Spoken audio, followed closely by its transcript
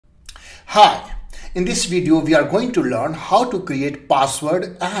Hi, in this video we are going to learn how to create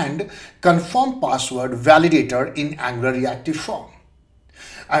password and confirm password validator in Angular Reactive form.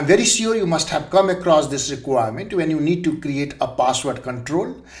 I'm very sure you must have come across this requirement when you need to create a password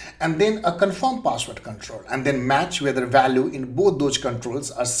control and then a confirm password control and then match whether value in both those controls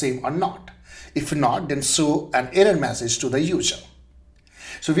are same or not. If not, then show an error message to the user.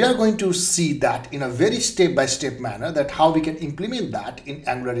 So we are going to see that in a very step-by-step manner that how we can implement that in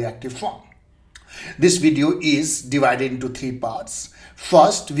Angular Reactive form. This video is divided into three parts.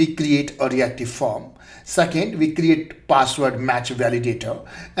 First, we create a reactive form. Second, we create password match validator.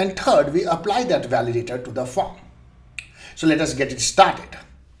 And third, we apply that validator to the form. So let us get it started.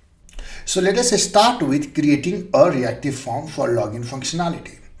 So let us start with creating a reactive form for login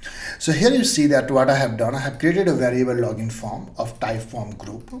functionality. So here you see that what I have done, I have created a variable login form of type form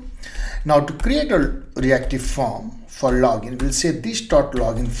group. Now to create a reactive form for login, we'll say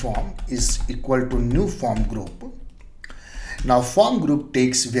this.login form is equal to new form group. Now form group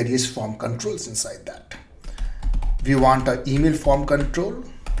takes various form controls inside that. We want an email form control.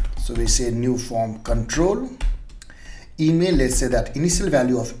 So we say new form control. Email, let's say that initial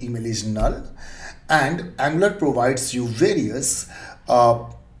value of email is null. And Angular provides you various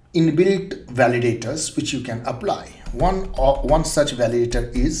inbuilt validators which you can apply. One such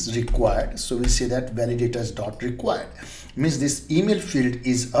validator is required. So we say that validators.required means this email field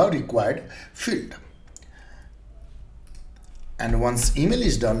is a required field. And once email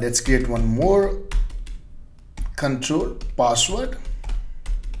is done, let's create one more control, password.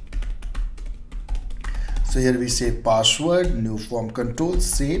 So here we say password, new form control,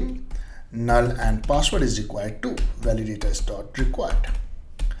 same, null and password is required too, validators.required.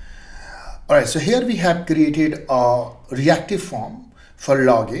 Alright, so here we have created a reactive form for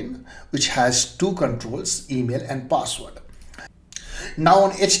login which has two controls, email and password. Now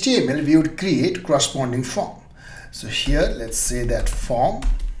on HTML we would create corresponding form. So here let's say that form,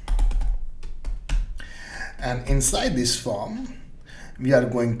 and inside this form we are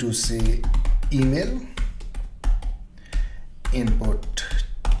going to say email input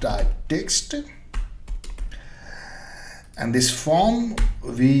type text. And this form,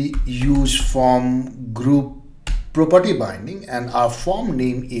 we use form group property binding and our form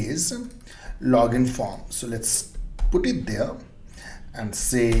name is login form. So let's put it there and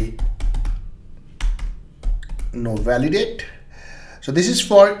say no validate. So this is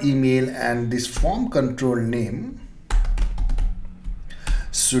for email and this form control name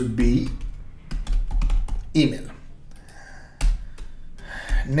should be email.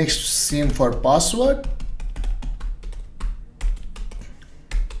 Next, same for password.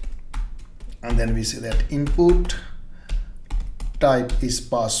 And then we say that input type is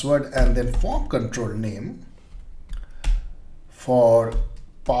password and then form control name for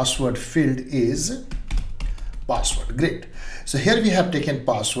password field is password. Great. So here we have taken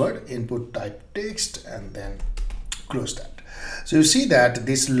password, input type text, and then close that. So you see that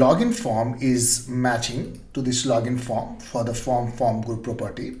this login form is matching to this login form for the form group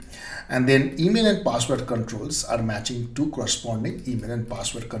property, and then email and password controls are matching to corresponding email and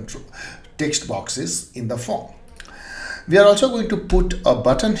password control text boxes in the form. We are also going to put a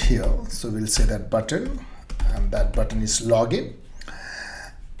button here. So we'll say that button, and that button is login.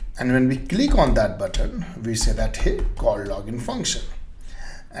 And when we click on that button, we say that hey, call login function.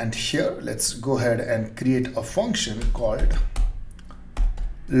 And here let's go ahead and create a function called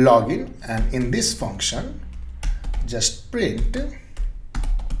login, and in this function just print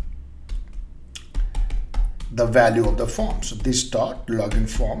the value of the form. So this dot login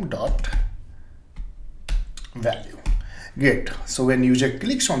form dot value. Great. So when user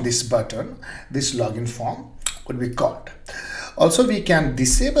clicks on this button, this login form would be called. Also we can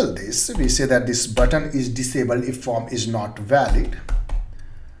disable this. We say that this button is disabled if form is not valid.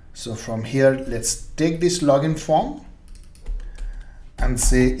 So from here let's take this login form and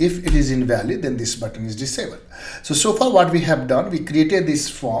say if it is invalid, then this button is disabled. So far what we have done, we created this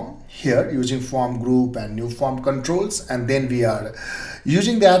form here using form group and new form controls, and then we are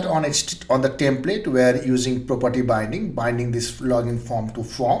using that on the template where using property binding this login form to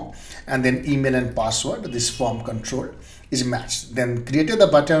form, and then email and password, this form control is matched. Then created the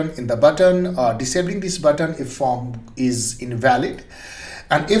button, in the button disabling this button if form is invalid,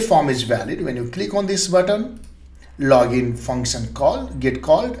 and if form is valid, when you click on this button, login function get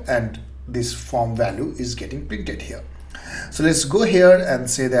called, and this form value is getting printed here. So let's go here and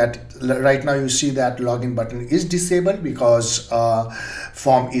say that right now you see that login button is disabled because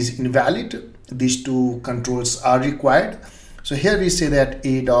form is invalid. These two controls are required. So here we say that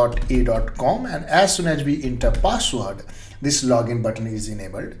a.a.com, and as soon as we enter password, this login button is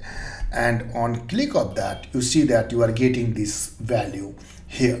enabled, and on click of that you see that you are getting this value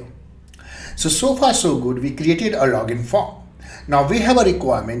here. So far so good. We created a login form. Now we have a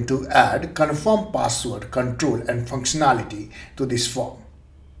requirement to add confirm password control and functionality to this form.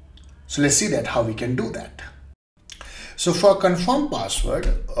 So let's see that how we can do that. So for confirm password,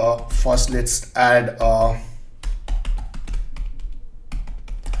 first let's add a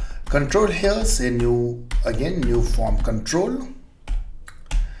control here. Say new form control.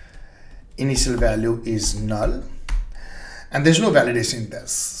 Initial value is null, and there's no validation in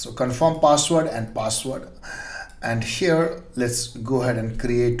this. So confirm password and password. And here let's go ahead and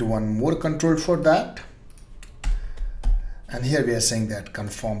create one more control for that. And here we are saying that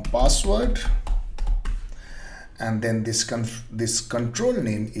confirm password, and then this control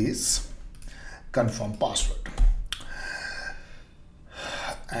name is confirm password,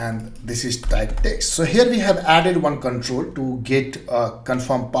 and this is type text. So here we have added one control to get a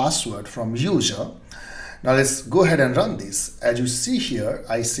confirm password from user. Now let's go ahead and run this. As you see here,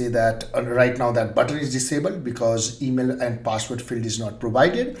 I say that right now that button is disabled because email and password field is not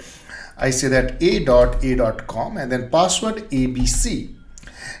provided. I say that a.a.com and then password ABC.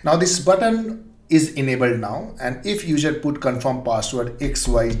 Now this button is enabled now, and if user put confirm password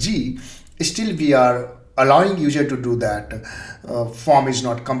XYG, still we are allowing user to do that. Form is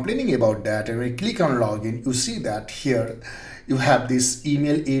not complaining about that. And when you click on login, you see that here you have this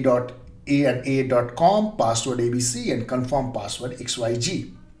email a.a.com, password ABC, and confirm password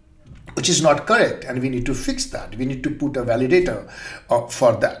XYG, which is not correct, and we need to fix that. We need to put a validator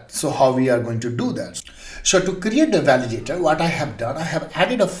for that. So how we are going to do that? So to create the validator, what I have done, I have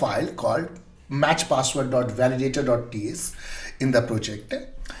added a file called matchpassword.validator.ts in the project.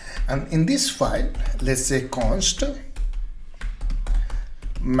 And in this file, let's say const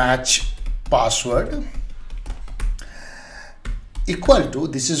match password equal to,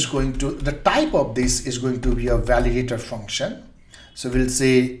 this is going to, the type of this is going to be a validator function. So we'll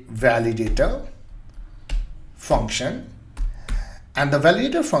say validator function, and the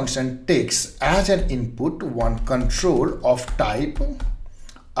validator function takes as an input one control of type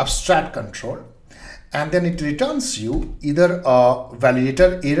abstract control, and then it returns you either a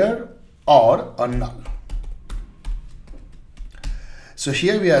validator error or a null. So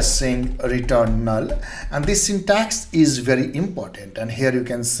here we are saying return null, and this syntax is very important, and here you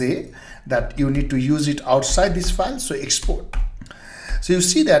can say that you need to use it outside this file, so export. So you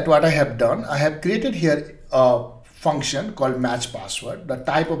see that what I have done, I have created here a function called match password. The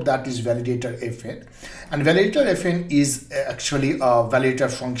type of that is validator fn, and validator fn is actually a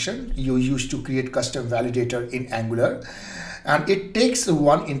validator function you use to create custom validator in Angular, and it takes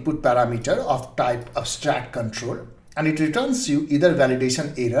one input parameter of type abstract control, and it returns you either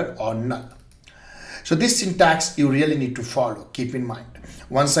validation error or null. So this syntax you really need to follow. Keep in mind.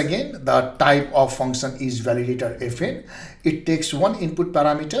 Once again, the type of function is validator fn. It takes one input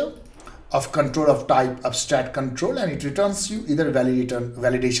parameter of control of type abstract control, and it returns you either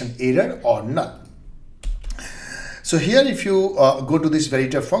validation error or null. So here if you go to this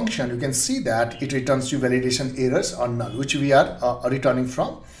validator function, you can see that it returns you validation errors or null, which we are returning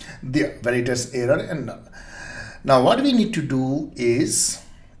from there, validator error and null. Now what we need to do is,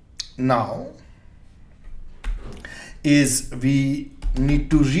 we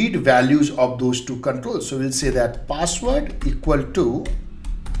need to read values of those two controls. So we'll say that password equal to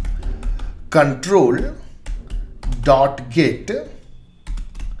control dot get,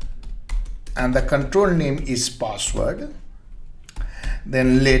 and the control name is password.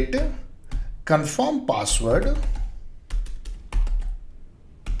 Then let confirm password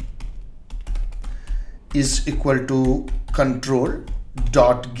is equal to control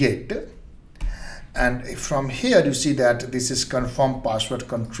dot get, and from here you see that this is confirm password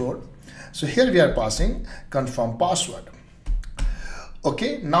control. So here we are passing confirm password.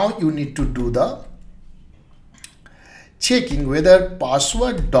 Okay, now you need to do the checking whether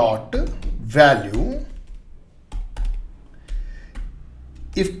password dot value,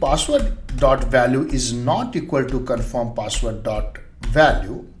 if password dot value is not equal to confirm password dot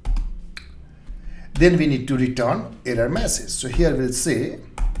value, then we need to return error message. So here we'll say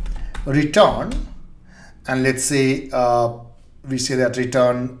return, and let's say we say that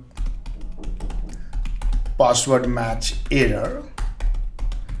return password match error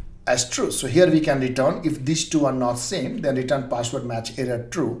as true. So here we can return, if these two are not same, then return password match error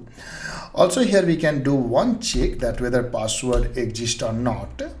true. Also here we can do one check that whether password exists or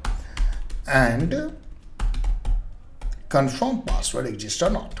not, and confirm password exists or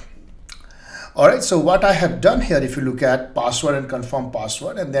not. All right, so what I have done here, if you look at password and confirm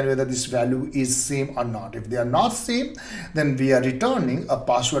password, and then whether this value is same or not. If they are not same, then we are returning a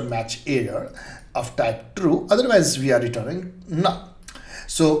password match error of type true. Otherwise, we are returning null.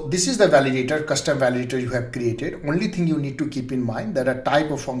 So this is the validator, custom validator you have created. Only thing you need to keep in mind that a type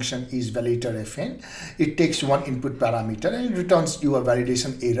of function is validator fn. It takes one input parameter and it returns your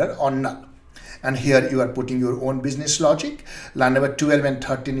validation error or null. And here you are putting your own business logic. Line number 12 and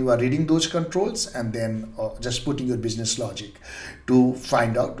 13, you are reading those controls and then just putting your business logic to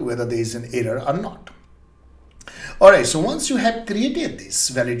find out whether there is an error or not. All right, so once you have created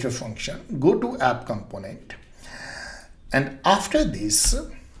this validator function, go to app component. And after this,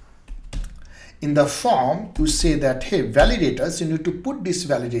 in the form, you say that, hey, validators, you need to put this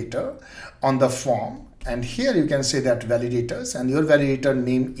validator on the form. And here you can say that validators, and your validator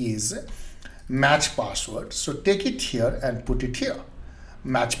name is match password. So take it here and put it here,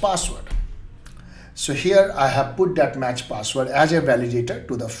 match password. So here I have put that match password as a validator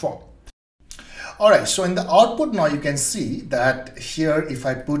to the form. All right, so in the output now you can see that here if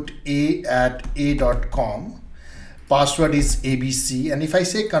I put a@a.com, password is ABC, and if I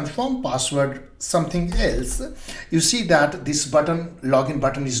say confirm password something else, you see that this button, login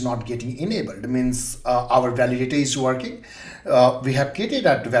button, is not getting enabled. It means our validator is working. We have created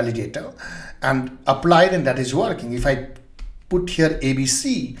that validator and applied, and that is working. If I put here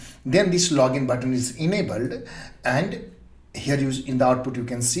ABC, then this login button is enabled, and here in the output you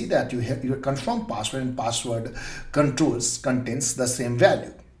can see that you have your confirm password and password contains the same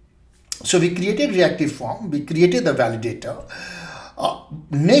value. So we created reactive form, we created the validator.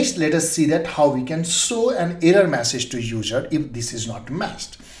 Next, let us see that how we can show an error message to user if this is not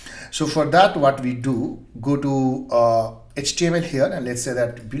matched. So for that, what we do, go to HTML here, and let's say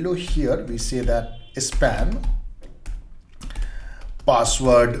that below here we say that span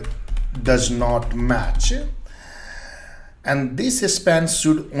password does not match, and this span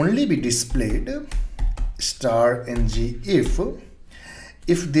should only be displayed *ng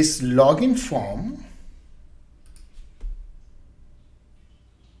if this login form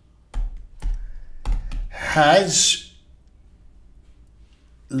has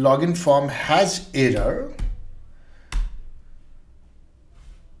error,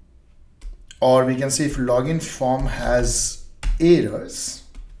 or we can say if login form has errors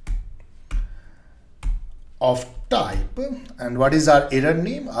of type. And what is our error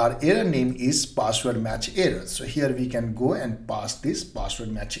name? Our error name is password match error. So here we can go and pass this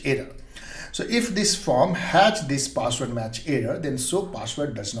password match error. So if this form has this password match error, then so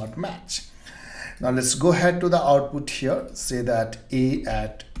password does not match. Now let's go ahead to the output here, say that a@a.com,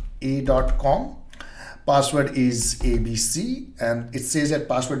 password is ABC, and it says that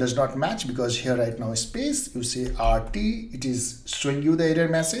password does not match because here right now is space, you say RT, it is showing you the error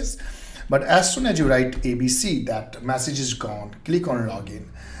message. But as soon as you write ABC, that message is gone. Click on login,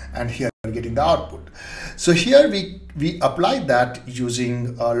 and here you're getting the output. So here we applied that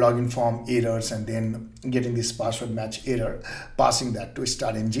using login form errors and then getting this password match error, passing that to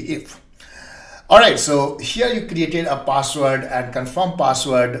 *ng if. All right, so here you created a password and confirm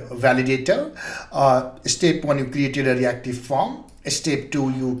password validator. Step 1, you created a reactive form. Step 2,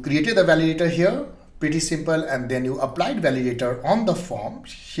 you created the validator here. Pretty simple, and then you applied validator on the form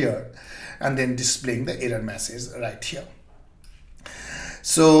here, and then displaying the error message right here.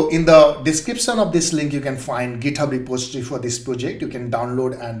 So in the description of this link, you can find GitHub repository for this project. You can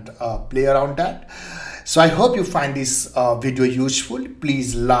download and play around that. So I hope you find this video useful.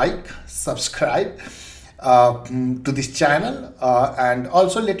 Please like, subscribe to this channel, and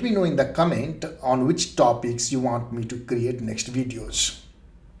also let me know in the comment on which topics you want me to create next videos.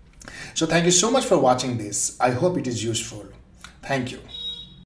 So thank you so much for watching this. I hope it is useful. Thank you.